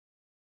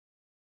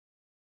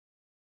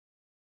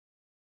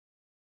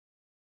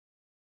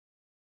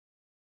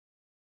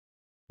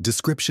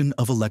Description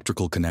of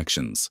electrical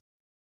connections.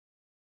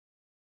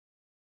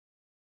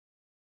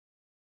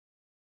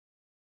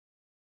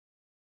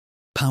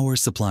 Power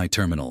supply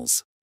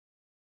terminals.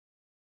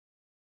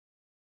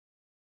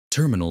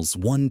 Terminals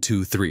 1,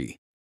 2, 3.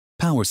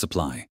 Power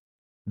supply.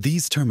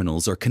 These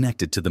terminals are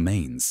connected to the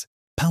mains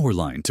power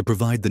line to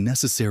provide the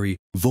necessary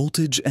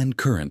voltage and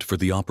current for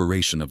the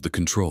operation of the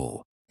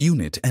control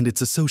unit and its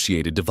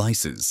associated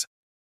devices.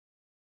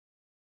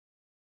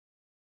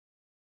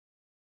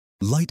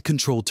 Light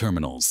control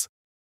terminals.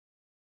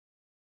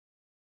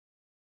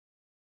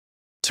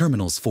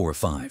 Terminals 4,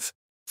 5.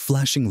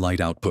 Flashing light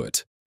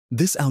output.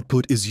 This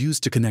output is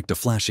used to connect a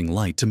flashing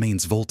light to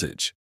mains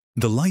voltage.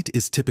 The light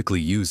is typically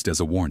used as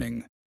a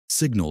warning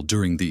signal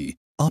during the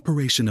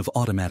operation of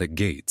automatic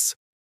gates,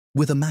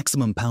 with a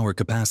maximum power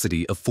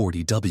capacity of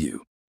 40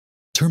 W.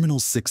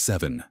 Terminals 6,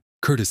 7.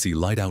 Courtesy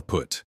light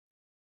output.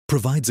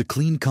 Provides a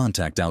clean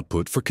contact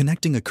output for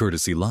connecting a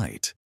courtesy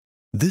light.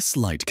 This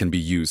light can be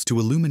used to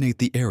illuminate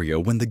the area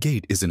when the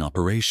gate is in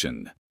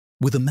operation,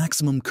 with a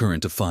maximum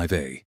current of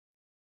 5A.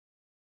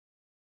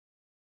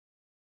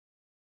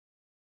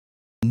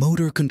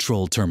 Motor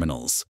control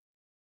terminals.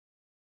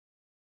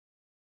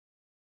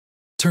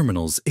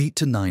 Terminals 8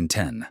 to 9,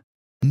 10.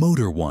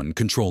 Motor 1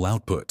 control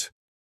output.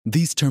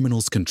 These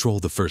terminals control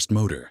the first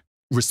motor,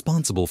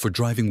 responsible for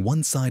driving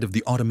one side of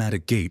the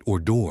automatic gate or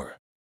door.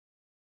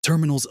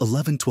 Terminals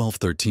 11, 12,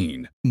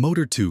 13.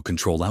 Motor 2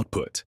 control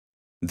output.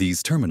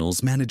 These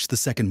terminals manage the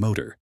second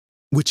motor,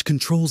 which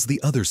controls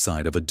the other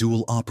side of a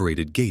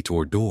dual-operated gate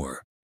or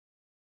door.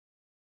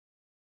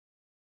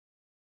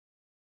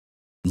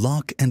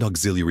 Lock and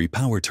auxiliary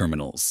power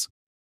terminals.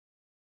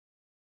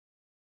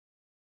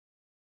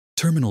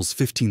 Terminals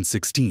 15,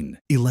 16.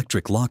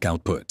 Electric lock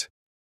output.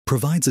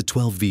 Provides a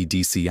 12V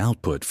DC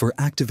output for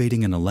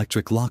activating an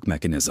electric lock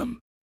mechanism.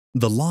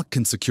 The lock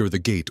can secure the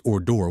gate or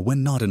door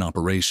when not in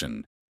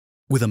operation,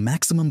 with a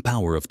maximum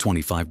power of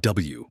 25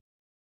 W.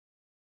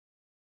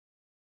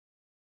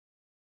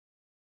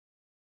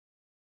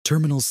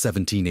 Terminals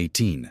 17,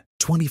 18.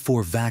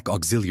 24V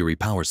auxiliary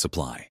power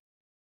supply.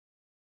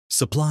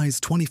 Supplies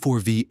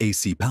 24V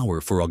AC power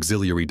for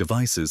auxiliary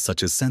devices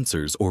such as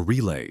sensors or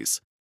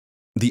relays.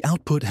 The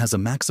output has a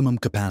maximum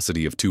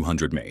capacity of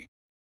 200 mA.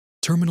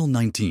 Terminal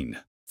 19.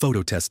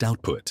 Photo test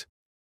output.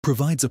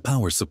 Provides a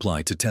power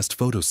supply to test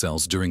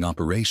photocells during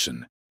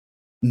operation.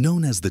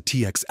 Known as the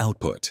TX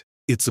output,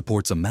 it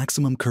supports a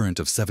maximum current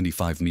of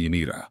 75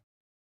 mm.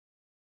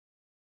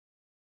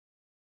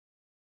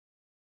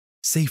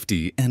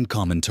 Safety and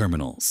common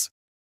terminals.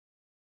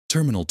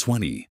 Terminal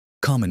 20.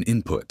 Common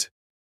input.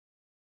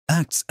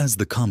 Acts as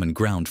the common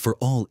ground for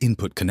all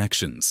input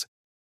connections,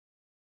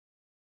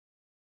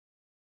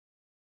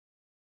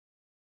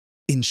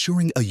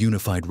 ensuring a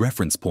unified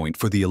reference point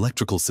for the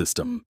electrical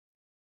system.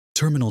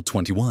 Terminal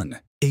 21.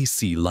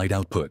 AC light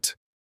output.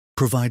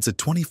 Provides a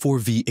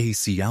 24V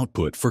AC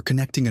output for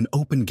connecting an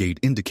open gate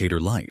indicator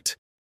light,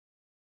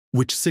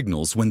 which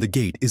signals when the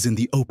gate is in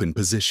the open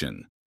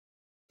position.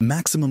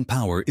 Maximum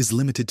power is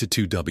limited to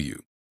 2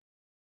 W.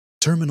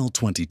 Terminal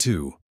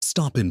 22.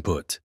 Stop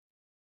input.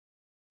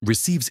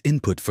 Receives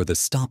input for the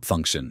stop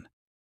function,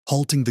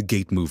 halting the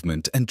gate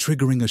movement and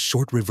triggering a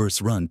short reverse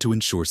run to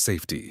ensure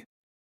safety.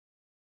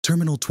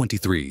 Terminal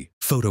 23.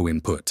 Photo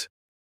input.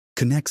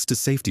 Connects to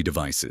safety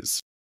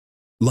devices,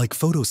 like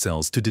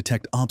photocells to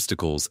detect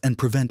obstacles and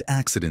prevent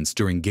accidents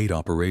during gate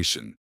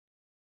operation.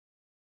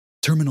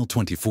 Terminal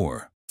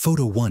 24.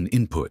 Photo 1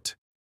 input.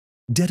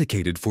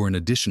 Dedicated for an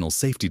additional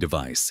safety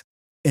device,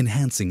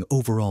 enhancing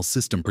overall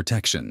system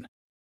protection.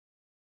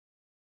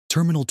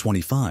 Terminal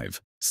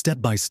 25.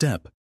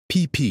 Step-by-step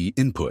PP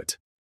input.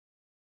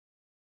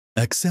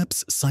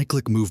 Accepts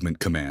cyclic movement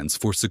commands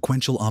for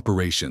sequential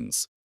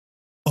operations.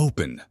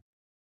 Open,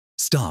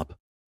 stop,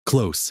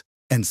 close,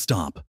 and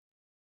stop.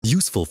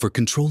 Useful for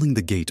controlling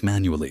the gate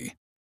manually.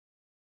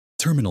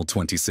 Terminal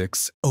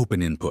 26.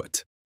 Open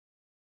input.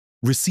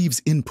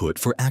 Receives input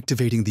for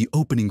activating the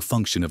opening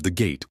function of the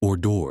gate or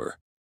door.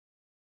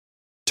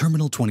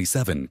 Terminal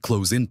 27.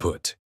 Close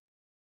input.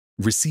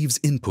 Receives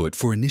input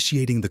for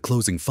initiating the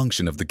closing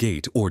function of the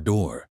gate or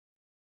door.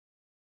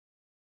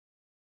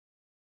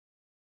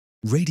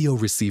 Radio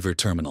receiver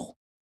terminal.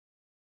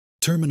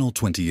 Terminal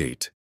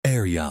 28.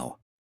 Aerial.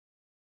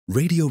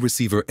 Radio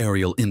receiver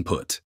aerial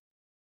input.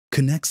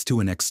 Connects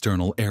to an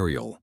external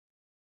aerial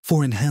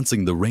for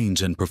enhancing the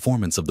range and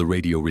performance of the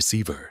radio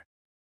receiver.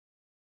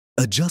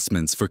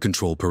 Adjustments for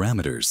control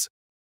parameters.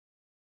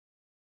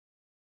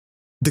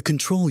 The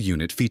control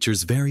unit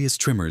features various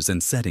trimmers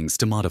and settings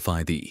to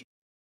modify the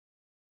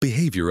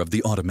behavior of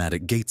the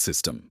automatic gate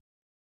system.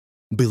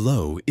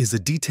 Below is a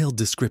detailed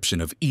description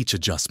of each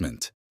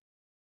adjustment.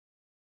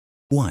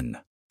 1.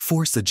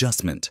 Force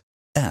adjustment,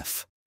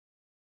 F.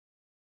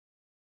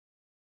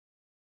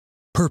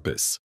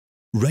 Purpose.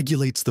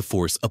 Regulates the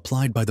force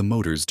applied by the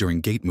motors during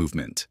gate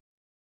movement.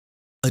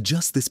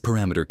 Adjust this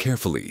parameter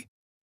carefully,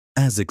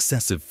 as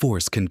excessive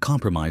force can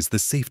compromise the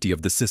safety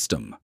of the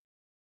system.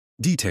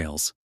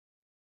 Details.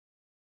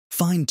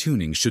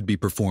 Fine-tuning should be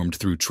performed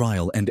through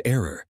trial and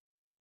error,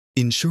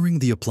 ensuring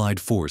the applied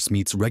force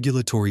meets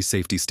regulatory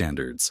safety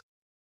standards.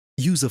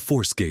 Use a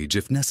force gauge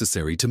if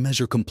necessary to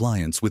measure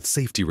compliance with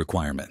safety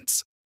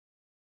requirements.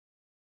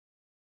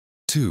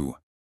 2.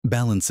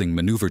 Balancing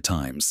maneuver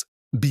times,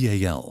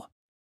 BAL.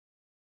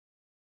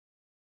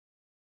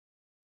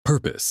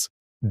 Purpose: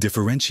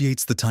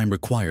 differentiates the time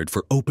required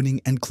for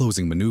opening and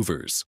closing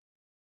maneuvers.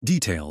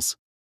 Details: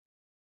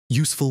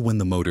 useful when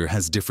the motor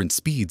has different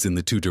speeds in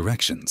the two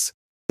directions,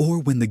 or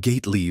when the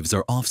gate leaves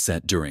are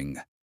offset during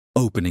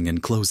opening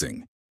and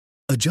closing.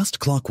 Adjust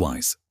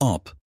clockwise,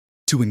 op,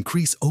 to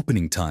increase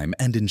opening time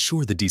and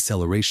ensure the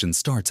deceleration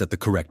starts at the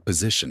correct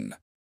position,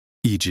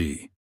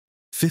 e.g.,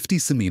 50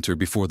 cm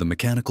before the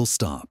mechanical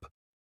stop.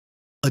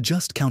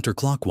 Adjust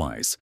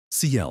counterclockwise,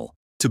 CL,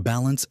 to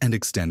balance and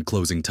extend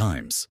closing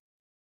times.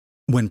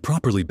 When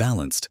properly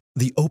balanced,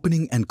 the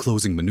opening and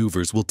closing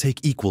maneuvers will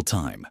take equal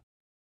time.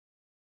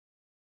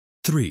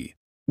 3.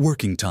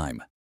 Working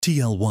time,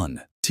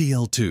 TL1,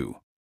 TL2.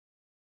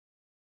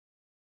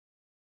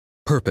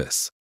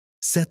 Purpose: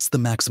 sets the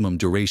maximum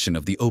duration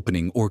of the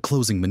opening or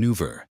closing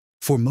maneuver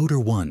for motor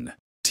 1,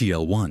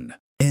 TL1,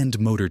 and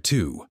motor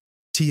 2,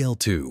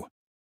 TL2.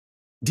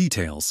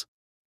 Details: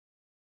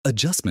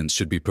 adjustments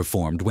should be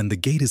performed when the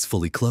gate is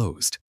fully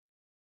closed.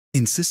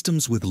 In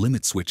systems with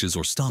limit switches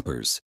or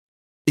stoppers,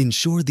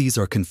 ensure these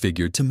are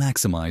configured to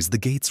maximize the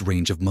gate's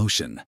range of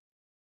motion.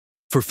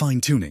 For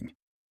fine-tuning,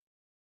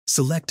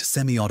 select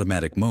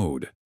semi-automatic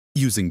mode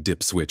using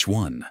dip switch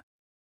 1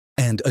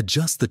 and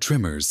adjust the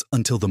trimmers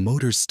until the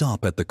motors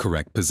stop at the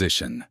correct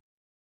position.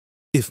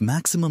 If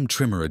maximum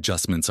trimmer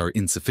adjustments are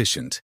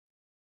insufficient,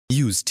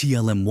 use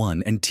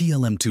TLM1 and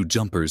TLM2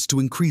 jumpers to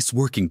increase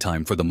working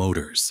time for the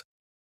motors.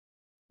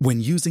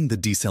 When using the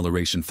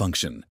deceleration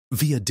function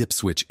via dip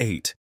switch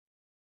 8,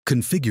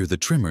 configure the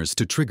trimmers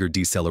to trigger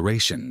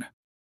deceleration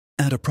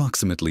at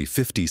approximately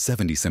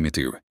 50-70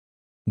 cm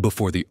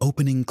before the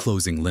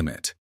opening-closing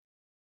limit.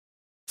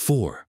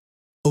 4.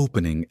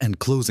 Opening and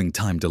closing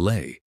time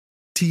delay,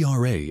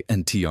 TRA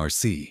and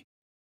TRC.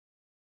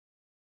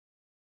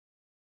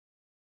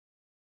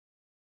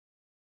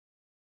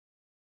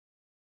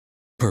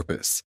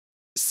 Purpose: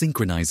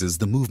 synchronizes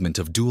the movement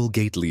of dual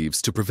gate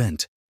leaves to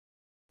prevent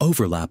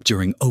overlap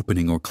during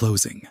opening or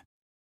closing.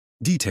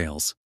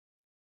 Details: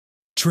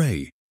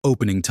 tray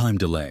opening time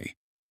delay.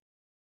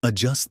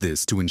 Adjust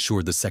this to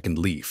ensure the second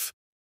leaf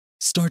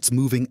starts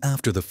moving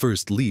after the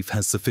first leaf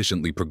has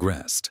sufficiently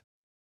progressed.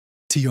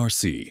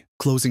 TRC,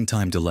 closing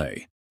time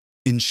delay,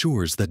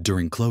 ensures that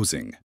during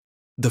closing,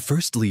 the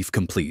first leaf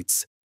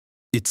completes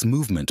its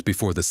movement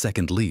before the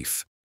second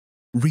leaf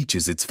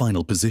reaches its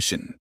final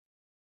position.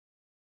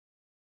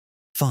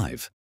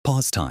 5.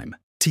 Pause time,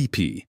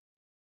 TP.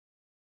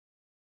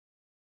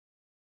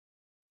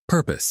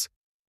 Purpose: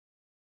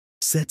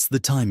 sets the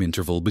time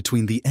interval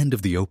between the end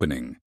of the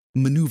opening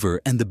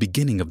maneuver and the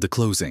beginning of the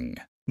closing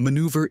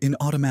maneuver in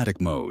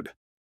automatic mode.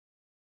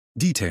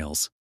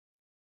 Details: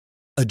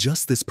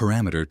 adjust this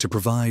parameter to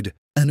provide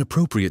an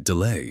appropriate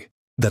delay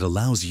that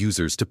allows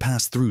users to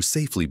pass through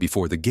safely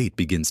before the gate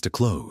begins to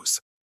close.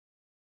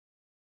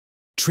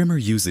 Trimmer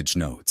usage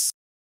notes.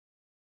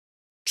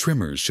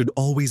 Trimmers should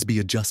always be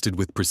adjusted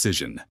with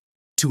precision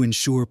to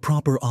ensure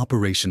proper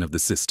operation of the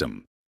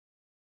system.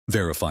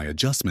 Verify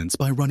adjustments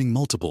by running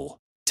multiple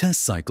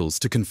test cycles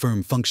to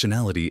confirm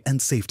functionality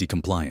and safety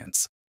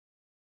compliance.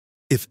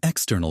 If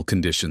external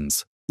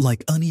conditions,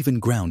 like uneven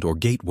ground or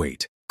gate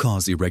weight,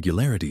 cause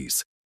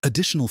irregularities,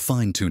 additional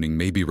fine-tuning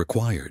may be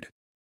required.